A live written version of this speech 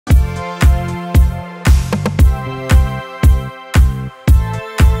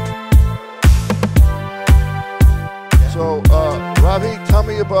So, Ravi, tell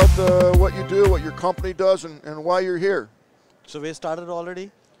me about what you do, what your company does, and why you're here. So we started already?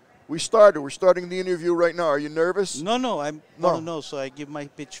 We started. We're starting the interview right now. Are you nervous? No, I want to know, so I give my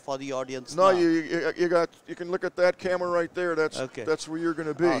pitch for the audience No, now. you can look at that camera right there. That's where you're going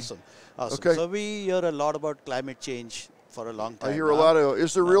to be. Awesome. Okay. So we hear a lot about climate change for a long time. I hear a lot of.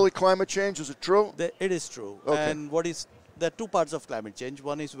 Is there really climate change? Is it true? It is true. Okay. And there are two parts of climate change.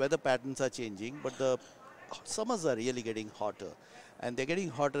 One is weather patterns are changing, but the summers are really getting hotter. And they're getting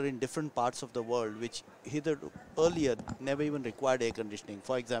hotter in different parts of the world, which earlier never even required air conditioning.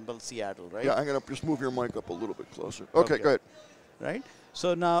 For example, Seattle, right? Yeah, I'm going to just move your mic up a little bit closer. Okay, good. Right?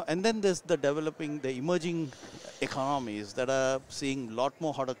 So now, and then there's the emerging economies that are seeing a lot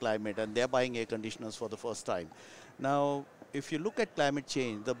more hotter climate, and they're buying air conditioners for the first time. Now, if you look at climate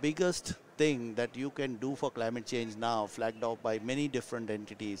change, the biggest thing that you can do for climate change now, flagged out by many different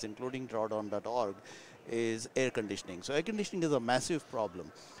entities, including drawdown.org, is air conditioning. So air conditioning is a massive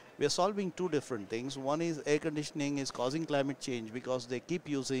problem. We are solving two different things. One is air conditioning is causing climate change because they keep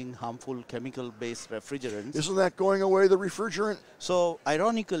using harmful chemical-based refrigerants. Isn't that going away, the refrigerant? So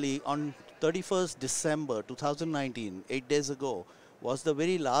ironically, on 31st December 2019, 8 days ago, was the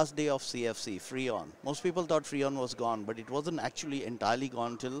very last day of CFC, Freon. Most people thought Freon was gone, but it wasn't actually entirely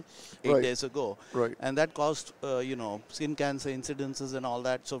gone till 8 days ago. Right. And that caused, skin cancer incidences and all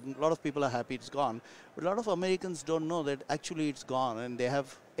that. So a lot of people are happy it's gone. But a lot of Americans don't know that actually it's gone, and they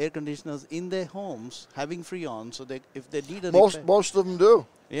have air conditioners in their homes having Freon. So if they need a repair, most of them do.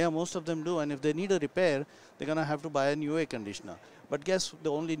 Yeah, most of them do. And if they need a repair, they're going to have to buy a new air conditioner. But guess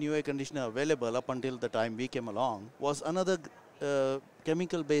the only new air conditioner available up until the time we came along was another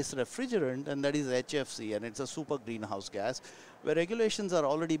chemical-based refrigerant, and that is HFC, and it's a super greenhouse gas, where regulations are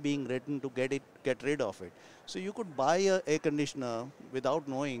already being written to get rid of it. So you could buy an air conditioner without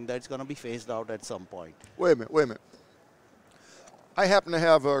knowing that it's going to be phased out at some point. Wait a minute. I happen to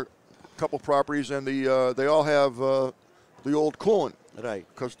have a couple properties, and they all have the old coolant. Right.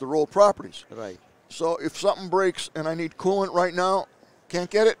 Because they're old properties. Right. So if something breaks and I need coolant right now,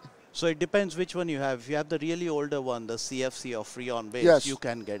 can't get it? So it depends which one you have. If you have the really older one, the CFC or Freon base, yes, you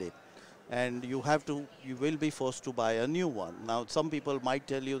can get it. And you will be forced to buy a new one. Now, some people might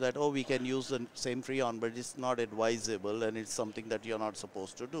tell you that, oh, we can use the same Freon, but it's not advisable, and it's something that you're not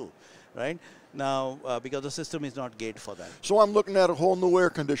supposed to do, right? Now, because the system is not geared for that. So I'm looking at a whole new air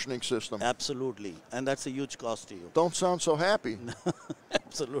conditioning system. Absolutely. And that's a huge cost to you. Don't sound so happy.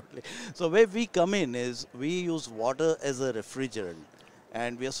 Absolutely. So where we come in is we use water as a refrigerant.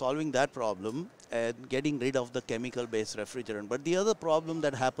 And we are solving that problem and getting rid of the chemical-based refrigerant. But the other problem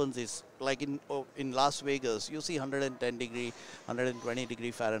that happens is, like in Las Vegas, you see 110 degree, 120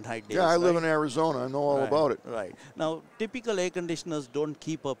 degree Fahrenheit days. Yeah, I live in Arizona. I know all about it. Right. Now, typical air conditioners don't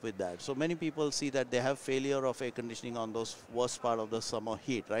keep up with that. So many people see that they have failure of air conditioning on those worst part of the summer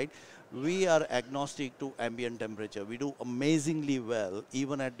heat, right? We are agnostic to ambient temperature. We do amazingly well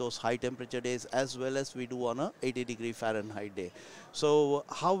even at those high temperature days, as well as we do on a 80 degree Fahrenheit day. So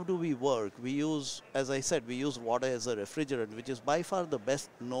how do we work? We use, as I said, we use water as a refrigerant, which is by far the best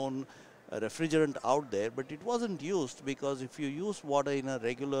known refrigerant out there, but it wasn't used because if you use water in a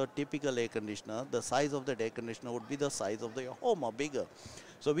regular typical air conditioner, the size of that air conditioner would be the size of your home or bigger.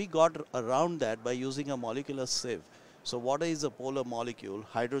 So we got around that by using a molecular sieve. So water is a polar molecule.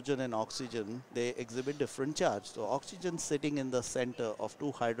 Hydrogen and oxygen, they exhibit different charge. So oxygen sitting in the center of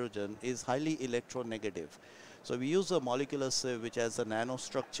two hydrogen is highly electronegative. So we use a molecular sieve which has a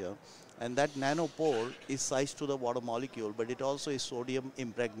nanostructure, and that nanopore is sized to the water molecule, but it also is sodium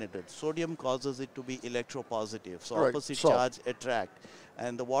impregnated. Sodium causes it to be electropositive, so opposite charge attract,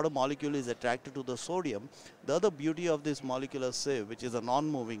 and the water molecule is attracted to the sodium. The other beauty of this molecular sieve, which is a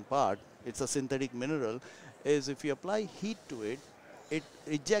non-moving part, it's a synthetic mineral, is if you apply heat to it, it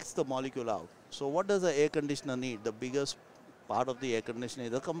ejects the molecule out. So what does an air conditioner need? The biggest part of the air conditioner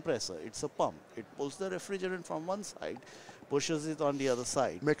is a compressor. It's a pump. It pulls the refrigerant from one side, pushes it on the other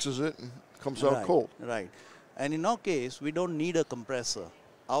side. Mixes it and comes out cold. Right. And in our case, we don't need a compressor.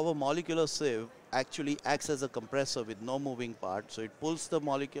 Our molecular sieve actually acts as a compressor with no moving part. So it pulls the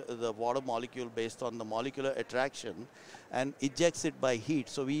water molecule based on the molecular attraction and ejects it by heat.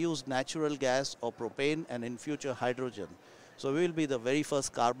 So we use natural gas or propane, and in future hydrogen. So we will be the very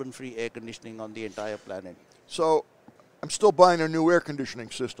first carbon-free air conditioning on the entire planet. So I'm still buying a new air conditioning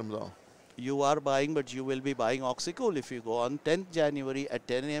system though. You are buying, but you will be buying OxiCool if you go on 10th January at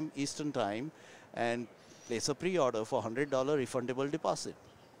 10 a.m. Eastern Time and place a pre-order for $100 refundable deposit.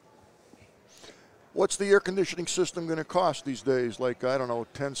 What's the air conditioning system going to cost these days? Like, I don't know,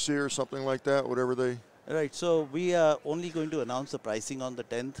 10C or something like that, whatever they... Right. So we are only going to announce the pricing on the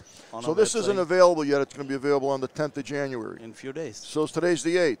 10th on So our this website isn't available yet. It's going to be available on the 10th of January. in few days. So today's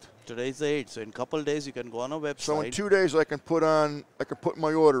the 8th. Today's the 8th. So in couple days you can go on our website. So in 2 days I can put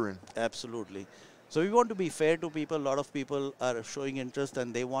my order in. Absolutely. So we want to be fair to people. A lot of people are showing interest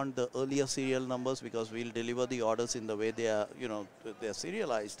and they want the earlier serial numbers because we'll deliver the orders in the way they are, they're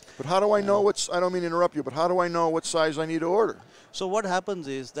serialized. But how do I know I don't mean to interrupt you, but how do I know what size I need to order? So what happens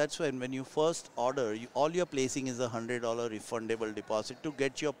is that's when you first order, all you're placing is a $100 refundable deposit to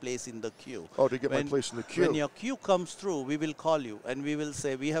get your place in the queue. Oh, to get my place in the queue. When your queue comes through, we will call you and we will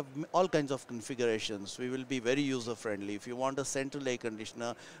say we have all kinds of configurations. We will be very user friendly. If you want a central air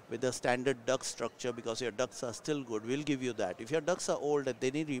conditioner with a standard duct structure because your ducts are still good, we'll give you that. If your ducts are old and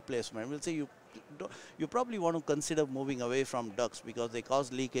they need replacement, we'll say you probably want to consider moving away from ducts because they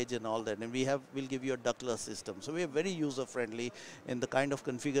cause leakage and all that, and we'll give you a ductless system. So we are very user friendly in the kind of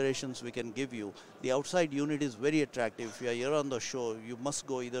configurations we can give you. The outside unit is very attractive. If you are here on the show, you must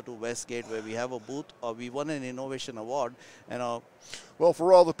go either to Westgate where we have a booth, or we won an innovation award. And well,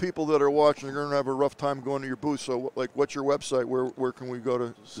 for all the people that are watching, they're going to have a rough time going to your booth. So, what's your website? Where can we go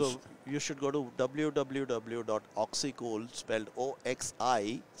to? So you should go to www.OxiCool, spelled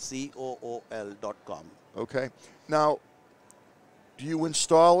OXICOOL.com. Okay. Now, do you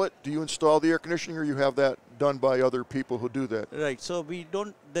install it? Do you install the air conditioning, or you have that done by other people who do that? Right. So we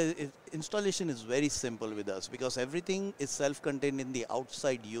don't. The installation is very simple with us because everything is self-contained in the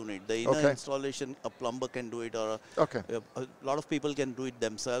outside unit. The inner installation, a plumber can do it, or a lot of people can do it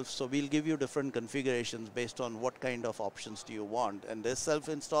themselves. So we'll give you different configurations based on what kind of options do you want. And there's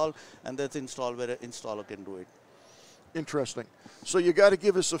self-install, and there's install where an installer can do it. Interesting. So you got to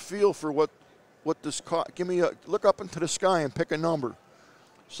give us a feel for what this cost. Look up into the sky and pick a number.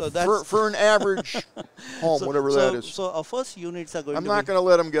 So that's for an average home, whatever that is. So our first units are going I'm not going to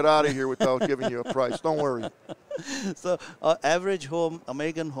let them get out of here without giving you a price. Don't worry. So our average home,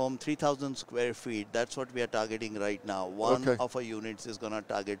 American home, 3,000 square feet. That's what we are targeting right now. One of our units is going to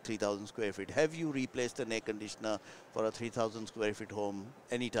target 3,000 square feet. Have you replaced an air conditioner for a 3,000 square feet home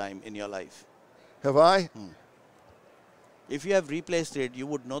anytime in your life? Have I? If you have replaced it, you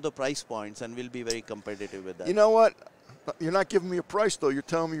would know the price points and will be very competitive with that. You know what? You're not giving me a price, though. You're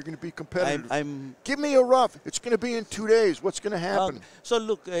telling me you're going to be competitive. Give me a rough. It's going to be in 2 days. What's going to happen? So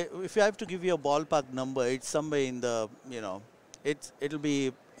look, if I have to give you a ballpark number, it's somewhere in the, it'll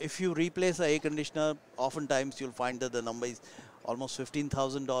be, if you replace an air conditioner, oftentimes you'll find that the number is almost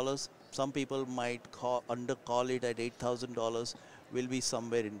 $15,000. Some people might undercall it at $8,000. Will be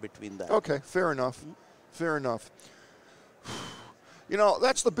somewhere in between that. Okay, fair enough. Fair enough.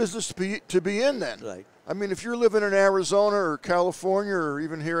 That's the business to be in then. Right. I mean, if you're living in Arizona or California or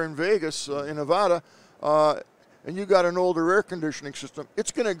even here in Vegas, in Nevada, and you got an older air conditioning system,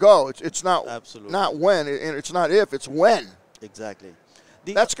 it's going to go. It's not not when, and it's not if, it's when. Exactly.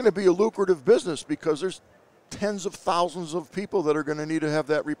 That's going to be a lucrative business because there's tens of thousands of people that are going to need to have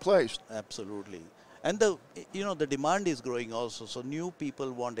that replaced. Absolutely. And the demand is growing also. So new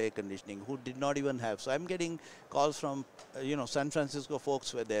people want air conditioning who did not even have. So I'm getting calls from, San Francisco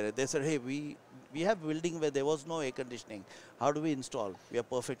folks were there. They said, hey, we have a building where there was no air conditioning. How do we install? We are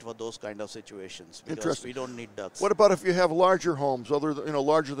perfect for those kind of situations because we don't need ducts. What about if you have larger homes,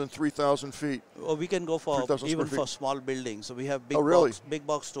 larger than 3,000 feet? Well, we can go for even for small buildings. So we have big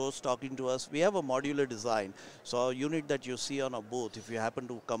box stores talking to us. We have a modular design. So a unit that you see on a booth, if you happen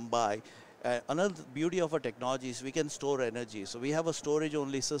to come by, another beauty of our technology is we can store energy. So we have a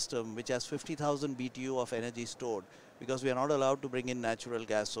storage-only system which has 50,000 BTU of energy stored because we are not allowed to bring in natural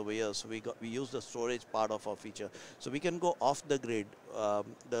gas over here. So we use the storage part of our feature. So we can go off the grid.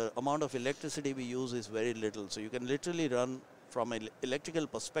 The amount of electricity we use is very little. So you can literally run from an electrical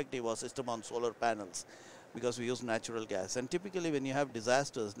perspective our system on solar panels because we use natural gas. And typically when you have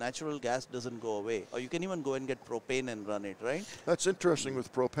disasters, natural gas doesn't go away. Or you can even go and get propane and run it, right? That's interesting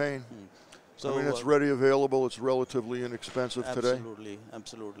with propane. So, I mean, it's ready available. It's relatively inexpensive today. Absolutely,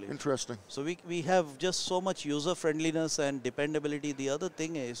 absolutely. Interesting. So we have just so much user friendliness and dependability. The other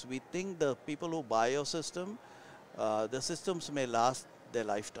thing is we think the people who buy your system, the systems may last their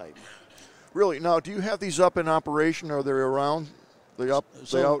lifetime. Really? Now, do you have these up in operation? Are they around? They out?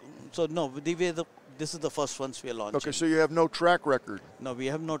 So no, this is the first ones we are launching. Okay, so you have no track record. No, we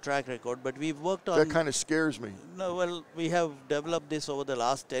have no track record, but we've worked on... That kind of scares me. No, well, we have developed this over the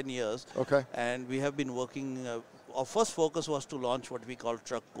last 10 years. Okay. And we have been working... our first focus was to launch what we call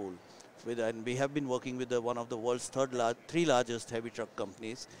PLUGHITZ. And we have been working with one of the world's three largest heavy truck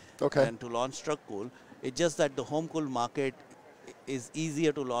companies. Okay. And to launch PLUGHITZ. It's just that the home cool market is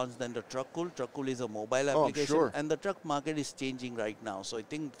easier to launch than the TruckCool. TruckCool is a mobile application, sure. and the truck market is changing right now. So I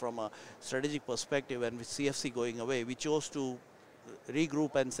think from a strategic perspective, and with CFC going away, we chose to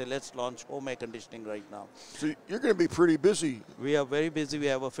regroup and say, let's launch home air conditioning right now. So you're going to be pretty busy. We are very busy. We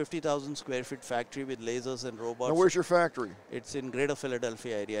have a 50,000 square feet factory with lasers and robots. Now, where's your factory? It's in Greater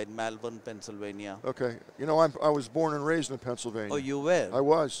Philadelphia area, in Malvern, Pennsylvania. Okay. You know, I was born and raised in Pennsylvania. Oh, you were? I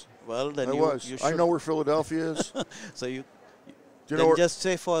was. Well, then you should. I know where Philadelphia is. So you know just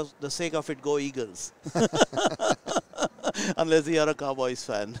say for the sake of it, go Eagles. Unless you're a Cowboys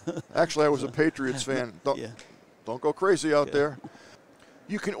fan. Actually, I was a Patriots fan. Don't go crazy out there.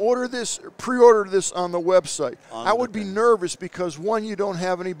 You can order this, pre-order this on the website. I would be nervous because, one, you don't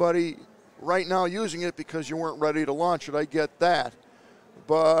have anybody right now using it because you weren't ready to launch it. I get that.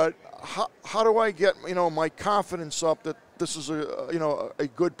 But how do I get, you know, my confidence up that this is a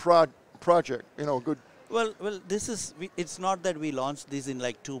good project, you know, good. Well, this is, it's not that we launched this in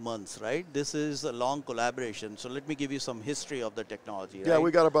like 2 months, right? This is a long collaboration. So let me give you some history of the technology, Yeah, right?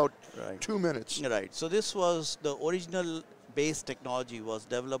 we got about 2 minutes. Right. So this was, the original base technology was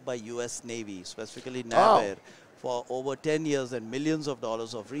developed by U.S. Navy, specifically NAVAIR, for over 10 years and millions of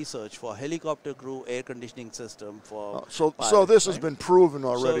dollars of research for helicopter crew air conditioning system for pilots, so this has been proven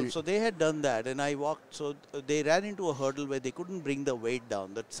already. So they had done that, and I walked, so they ran into a hurdle where they couldn't bring the weight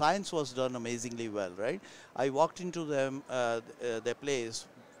down. The science was done amazingly well, right? I walked into them, their place.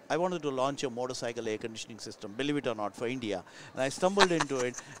 I wanted to launch a motorcycle air conditioning system, believe it or not, for India. And I stumbled into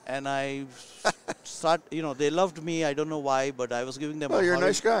it, and I they loved me. I don't know why, but I was giving them you're a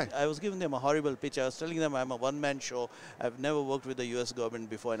nice guy. I was giving them a horrible pitch. I was telling them I'm a one-man show. I've never worked with the U.S. government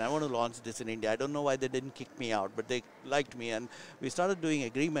before, and I want to launch this in India. I don't know why they didn't kick me out, but they liked me. And we started doing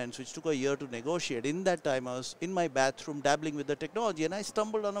agreements, which took a year to negotiate. In that time, I was in my bathroom dabbling with the technology, and I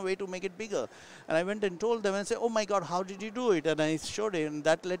stumbled on a way to make it bigger. And I went and told them and said, oh, my God, how did you do it? And I showed it, and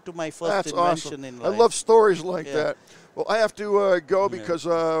that led to my first invention in life. I love stories like that. Well, I have to go because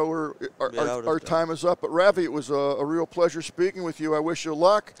our time is up. But Ravi, it was a real pleasure speaking with you. I wish you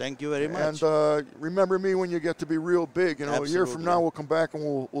luck. Thank you very much. And remember me when you get to be real big. You know, Absolutely. A year from now we'll come back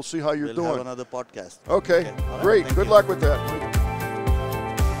and we'll see how you're doing. We'll have another podcast. Okay, great. Good luck with that.